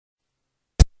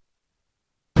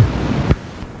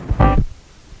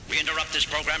We interrupt this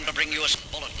program to bring you a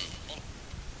bulletin.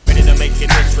 Ready to make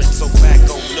an entrance, so back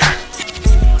on look.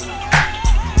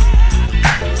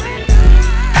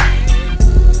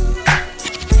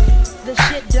 The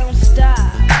shit don't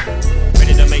stop.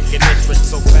 Ready to make an entrance,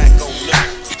 so back on look.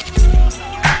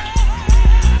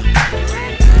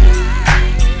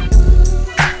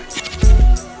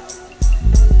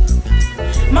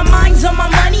 My mind's on my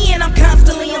money and I'm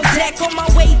constantly on deck. On my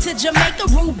way to Jamaica,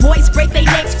 rude boys break their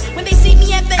necks when they see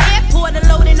me at the airport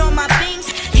unloading all my things.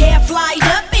 Hair flyed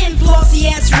up in flossy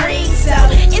ass rings, so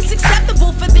it's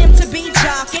acceptable for them to be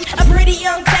jocking. A pretty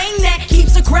young thing that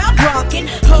keeps the crowd rocking.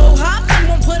 Ho hopping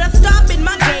won't put a stop in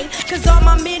my game, cause all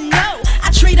my men know I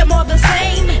treat them all the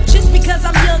same. Just because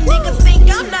I'm young, niggas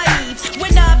think I'm naive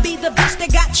when I be the bitch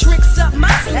that got tricks up my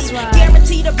sleeve. Right.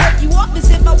 Guaranteed to break you off as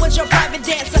if I was your private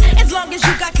dancer. As long as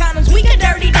you got condoms, we can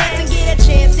dirty dance and get a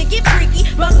chance to get freaky,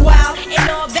 buck wild, and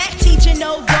all that. Teaching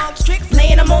no dogs tricks,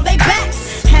 laying them on their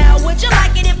backs. How would you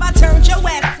like it if I turned your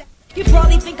ass? You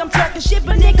probably think I'm talking shit,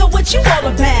 but nigga, what you all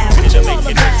about? What you all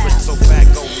about? So back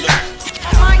on look.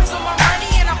 Mine's on my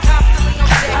money and I'm constantly on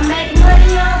deck. I make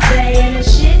money all day and the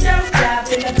shit don't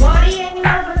stop, and the party ain't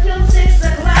over till 6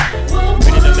 o'clock.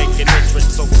 Ready to make an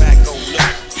entrance, so back on look.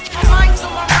 Mine's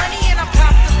on my money and I'm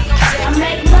constantly on deck. I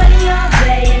make money all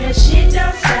day and the shit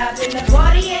don't stop, and the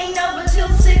party ain't over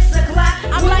till 6 o'clock.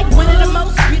 I'm like one of the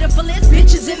most beautifulest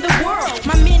bitches in the world.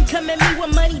 My men come at me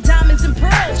with money, diamonds, and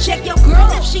pearls. Check your girl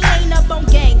if she ain't up on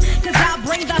game, cause I'll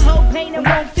bring the whole pain and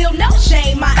won't feel no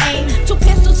shame. I aim 2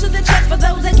 pistols to the chest for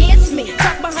those against me.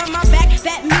 Talk behind my back,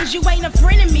 that means you ain't a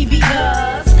friend of me,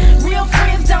 because real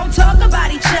friends don't talk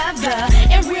about each other,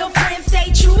 and real friends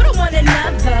stay true to one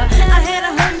another. I had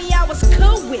a homie I was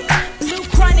cool with, blue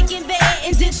chronic in the air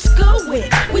and did school with.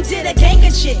 We did a gang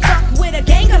of shit, fuck with a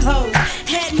gang of hoes.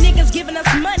 Had niggas giving us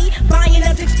money, buying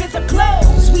us expensive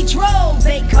clothes. We drove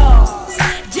they cars,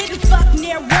 didn't fuck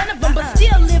near one of them, but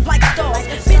still live like stars.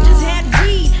 Bitches had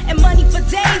weed and money for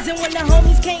days, and when the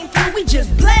homies came through, we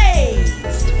just blazed.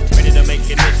 Ready to make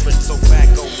an entrance, so back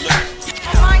on look.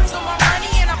 Mine's on my money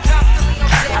and I'm constantly on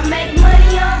deck. I make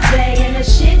money all day and the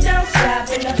shit don't stop,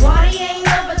 and the party ain't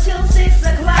over till 6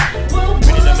 o'clock.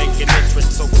 Ready to make an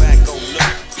entrance, so back on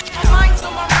look. Mine's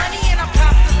on my money and I'm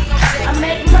constantly on deck. I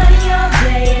make money all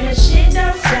day and the shit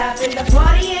don't stop, and the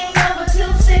party ain't over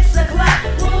till 6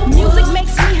 o'clock. Music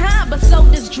makes me high, but so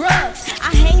does drugs.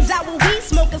 I hangs out with weed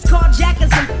smokers,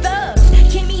 carjackers, and thugs.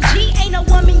 Kimmie G ain't a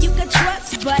woman you can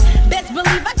trust, but best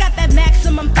believe I got that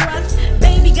maximum thrust.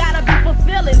 Baby gotta be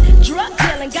fulfilling, drug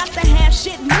dealing, got to have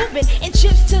shit moving and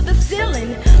chips to the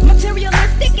ceiling.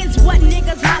 Materialistic is what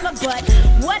niggas holler, but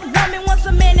what woman wants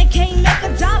a man that can't make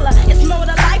a dollar? It's more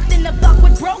to life than to fuck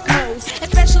with broke hoes,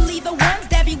 especially the ones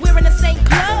that be wearing the same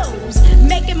clothes.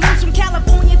 Making moves from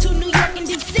California to New York and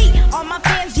DC. All my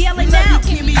fans yelling out,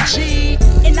 Kimmie G.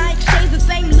 And I exchange the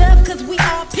same love, cause we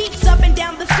all peeps up and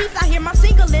down the streets. I hear my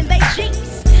single in they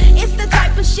Jeeps. It's the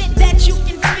type of shit that you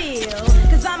can feel,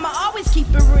 cause I'ma always keep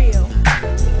it real.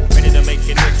 Ready to make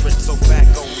an entrance, so back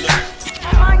on look.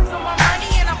 Mine's on my money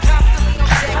and I'm constantly on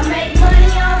deck. I make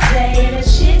money all day and the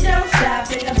shit don't stop,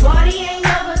 and the party ain't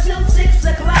over till 6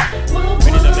 o'clock.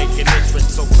 Ready to make an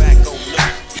entrance, so back on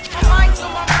look. Mine's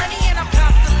on my money and I'm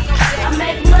constantly on deck. I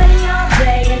make money all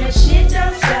day and the shit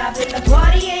don't stop, and the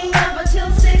party ain't over till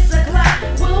 6 o'clock.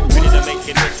 Ready to make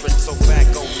an entrance, so back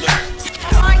on look.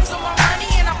 Mine's on my money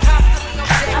and I'm constantly on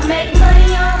deck. I make money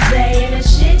all day and the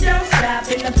shit don't stop,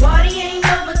 and the party ain't